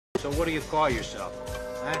So what do you call yourself?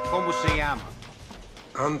 Eh? ¿Cómo se llama?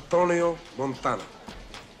 Antonio Montana.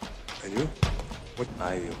 And you? What?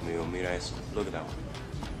 Ay, Dios mío, mira eso. Look at that one.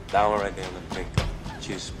 That one right there in the pink.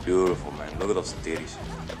 She's beautiful, man. Look at those titties.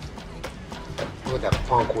 Look at that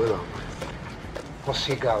punk with him. What's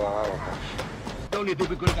he got I don't have? Only tú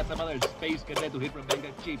pico el catamar del space que tu hit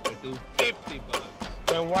venga cheaper, tú. $50.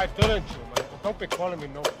 Then why didn't you, man? Don't be calling me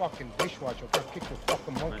no fucking dishwasher. I'll kick your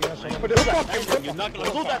fucking monkey ass on. But you're not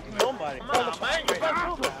gonna do that to nobody. Man, you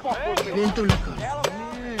got to fuck with me.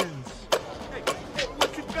 Hey,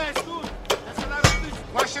 what you guys doing? That's a lot of fish.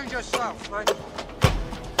 Question yourself, man.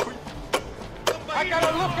 I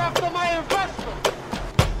gotta look after my investment.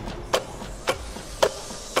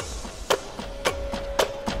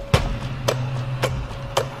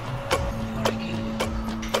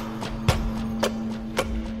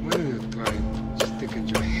 Why don't you try sticking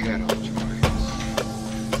your head out your eyes?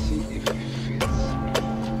 See if it fits.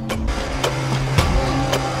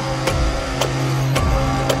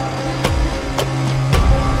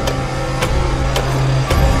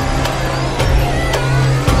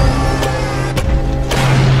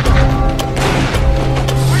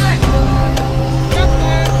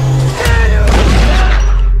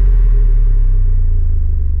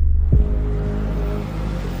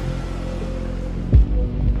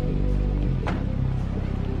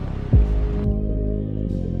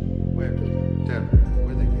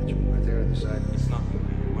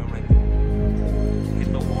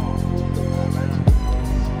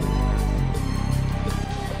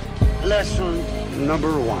 Lesson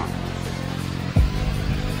number 1.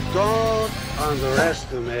 Don't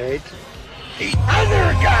underestimate the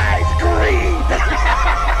other guy's greed.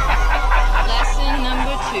 Lesson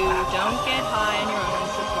number 2, don't get high on your own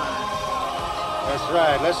supply. That's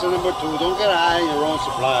right. Lesson number 2, don't get high on your own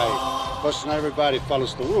supply. Plus, not everybody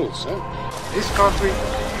follows the rules, huh? This country,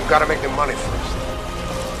 you gotta make the money first.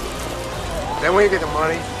 Then when you get the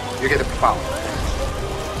money, you get the power.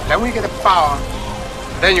 Then when you get the power,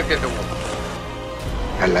 then you get the woman.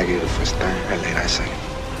 I like you the first time, I like that second.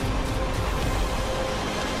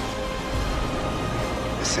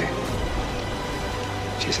 You see,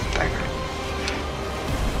 she's a tiger.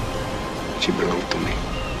 She belonged to me.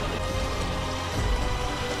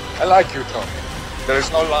 I like you, Tony. There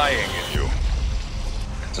is no lying in you.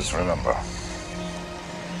 Just remember,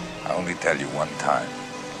 I only tell you one time.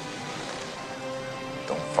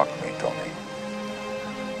 Don't fuck me, Tony.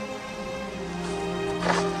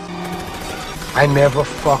 I never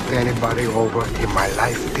fucked anybody over in my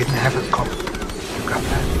life. Didn't have it coming. You got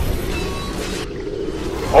that?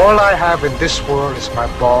 All I have in this world is my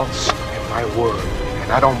balls and my word.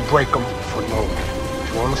 And I don't break them for no one.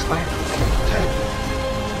 Do you understand?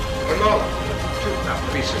 No. That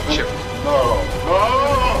piece of chip. No.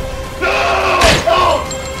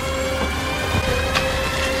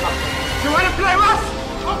 You wanna play rough?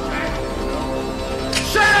 Okay.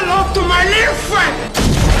 Say hello to my little friend!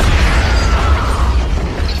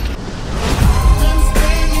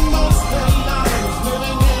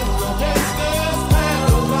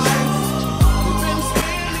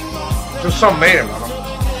 There's some made him, mama.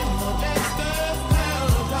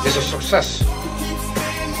 He's a success.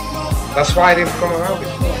 That's why I didn't come around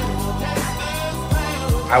before.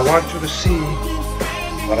 I want you to see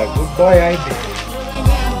what a good boy I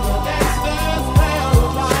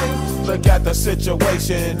did. Look at the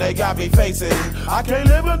situation they got me facing. I can't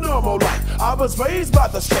live a normal life. I was raised by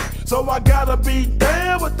the state, so I gotta be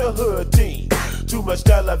down with the hood team. Too much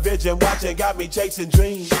television watching got me chasing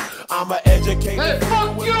dreams. I'm an educated. Hey,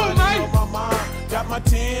 fuck you, man! Got my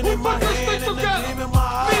 10 in my hand and the gleam in my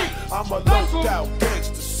eye. I'm a looked out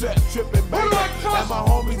gangster, set tripping baby. And my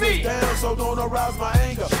homies is down, so don't arouse my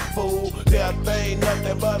anger. Fool, death ain't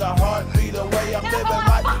nothing but a heartbeat away. I'm living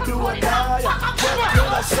life, do or die. What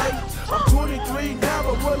can I say? I'm 23 now,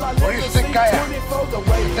 but will I live What do you think I am? You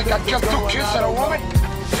think I killed 2 kids and a woman?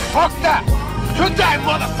 Fuck that! You die,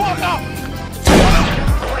 motherfucker!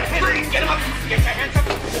 Get him up! Get your hands up!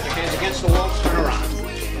 Put your hands against the wall, turn around.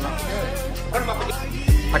 Put him up against...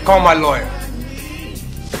 I call my lawyer.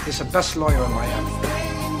 He's the best lawyer in Miami.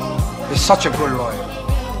 He's such a good lawyer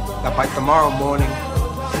that by tomorrow morning,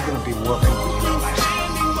 he's gonna be working with your license.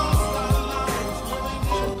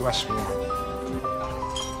 So dress warm.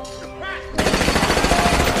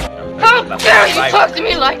 How dare you talk to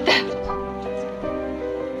me like that?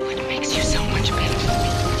 What makes you so much better?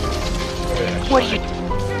 What do you do?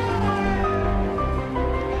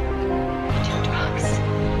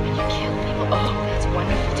 Oh, that's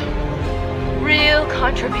wonderful, Tom. Real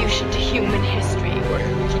contribution to human history.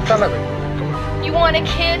 Tell me. You want a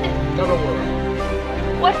kid? Don't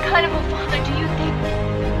worry. What kind of a father do you think?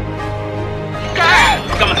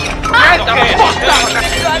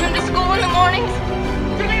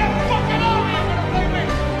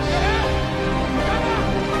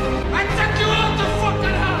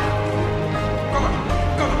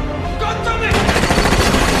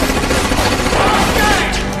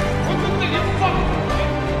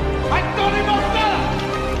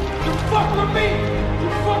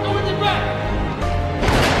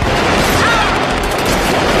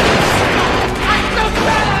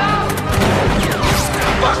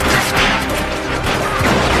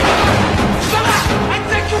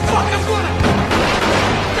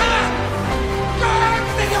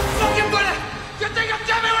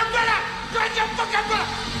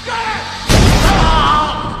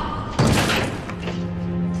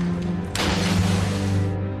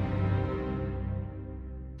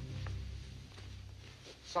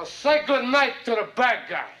 say good night to the bad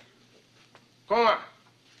guy. Come on.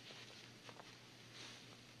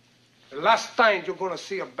 The last time you're gonna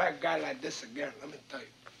see a bad guy like this again, let me tell you.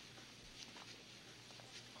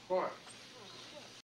 Come on.